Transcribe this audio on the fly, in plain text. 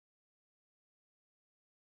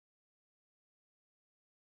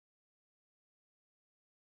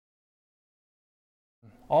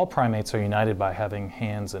All primates are united by having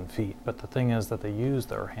hands and feet, but the thing is that they use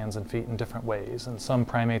their hands and feet in different ways. And some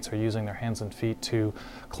primates are using their hands and feet to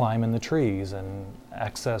climb in the trees and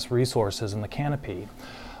access resources in the canopy.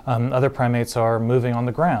 Other primates are moving on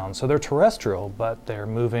the ground, so they're terrestrial, but they're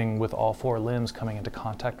moving with all four limbs coming into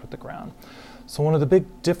contact with the ground. So one of the big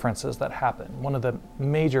differences that happened, one of the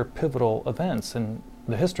major pivotal events in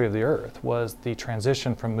the history of the Earth, was the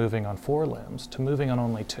transition from moving on four limbs to moving on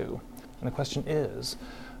only two. And the question is,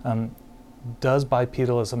 does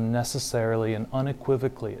bipedalism necessarily and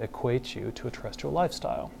unequivocally equate you to a terrestrial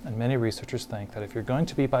lifestyle? And many researchers think that if you're going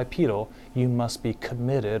to be bipedal, you must be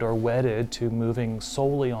committed or wedded to moving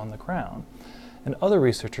solely on the ground. And other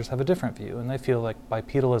researchers have a different view, and they feel like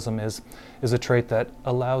bipedalism is a trait that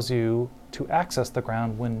allows you to access the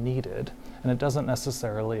ground when needed, and it doesn't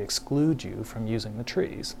necessarily exclude you from using the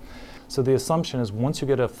trees. So the assumption is once you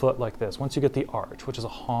get a foot like this, once you get the arch, which is a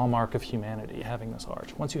hallmark of humanity, having this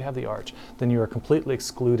arch, once you have the arch, then you are completely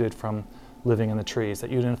excluded from living in the trees, that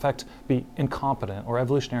you'd in effect be incompetent or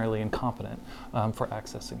evolutionarily incompetent for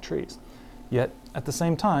accessing trees. Yet at the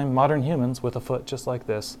same time, modern humans with a foot just like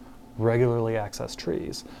this regularly access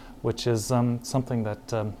trees, which is something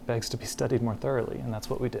that begs to be studied more thoroughly, and that's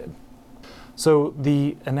what we did. So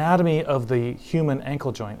the anatomy of the human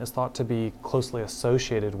ankle joint is thought to be closely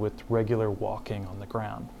associated with regular walking on the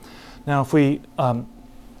ground. Now, if we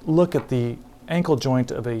look at the ankle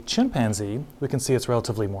joint of a chimpanzee, we can see it's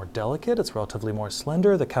relatively more delicate, it's relatively more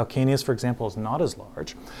slender. The calcaneus, for example, is not as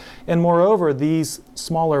large. And moreover, these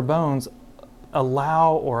smaller bones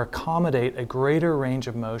allow or accommodate a greater range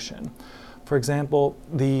of motion. For example,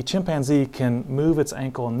 the chimpanzee can move its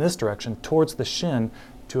ankle in this direction towards the shin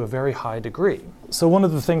to a very high degree. So one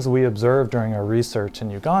of the things that we observed during our research in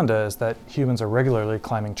Uganda is that humans are regularly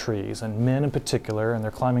climbing trees, and men in particular, and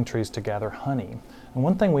they're climbing trees to gather honey. And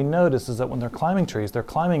one thing we notice is that when they're climbing trees, they're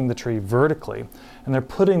climbing the tree vertically, and they're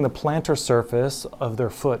putting the plantar surface of their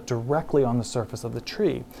foot directly on the surface of the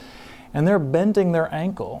tree. And they're bending their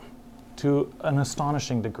ankle to an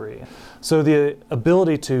astonishing degree. So the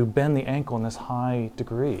ability to bend the ankle in this high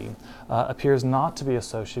degree appears not to be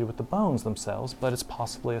associated with the bones themselves, but it's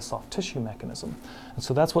possibly a soft tissue mechanism. And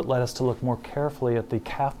so that's what led us to look more carefully at the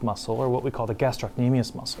calf muscle, or what we call the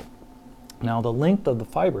gastrocnemius muscle. Now, the length of the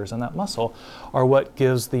fibers in that muscle are what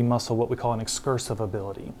gives the muscle what we call an excursive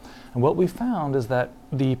ability. And what we found is that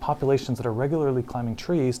the populations that are regularly climbing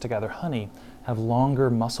trees to gather honey have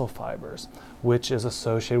longer muscle fibers, which is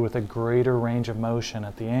associated with a greater range of motion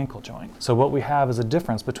at the ankle joint. So what we have is a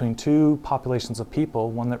difference between two populations of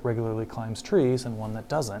people, one that regularly climbs trees and one that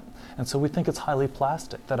doesn't. And so we think it's highly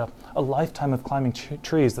plastic, that a lifetime of climbing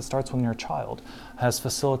trees that starts when you're a child has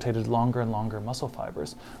facilitated longer and longer muscle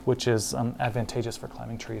fibers, which is advantageous for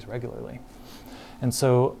climbing trees regularly. And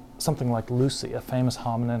so something like Lucy, a famous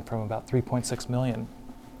hominin from about 3.6 million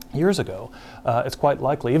years ago, it's quite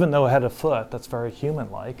likely, even though it had a foot that's very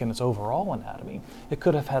human-like in its overall anatomy, it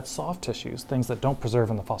could have had soft tissues, things that don't preserve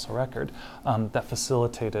in the fossil record, that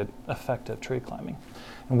facilitated effective tree climbing.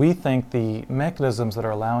 And we think the mechanisms that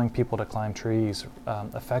are allowing people to climb trees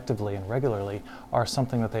effectively and regularly are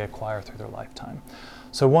something that they acquire through their lifetime.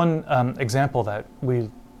 So one example that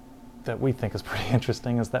we think is pretty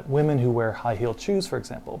interesting is that women who wear high-heeled shoes, for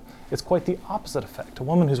example, it's quite the opposite effect. A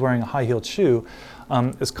woman who's wearing a high-heeled shoe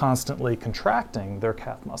is constantly contracting their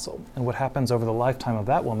calf muscle. And what happens over the lifetime of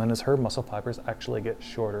that woman is her muscle fibers actually get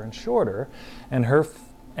shorter and shorter, and her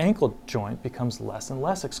ankle joint becomes less and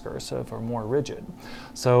less excursive or more rigid.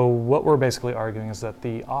 So what we're basically arguing is that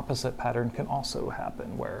the opposite pattern can also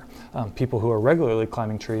happen, where people who are regularly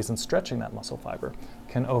climbing trees and stretching that muscle fiber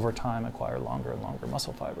can over time acquire longer and longer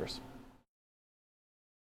muscle fibers.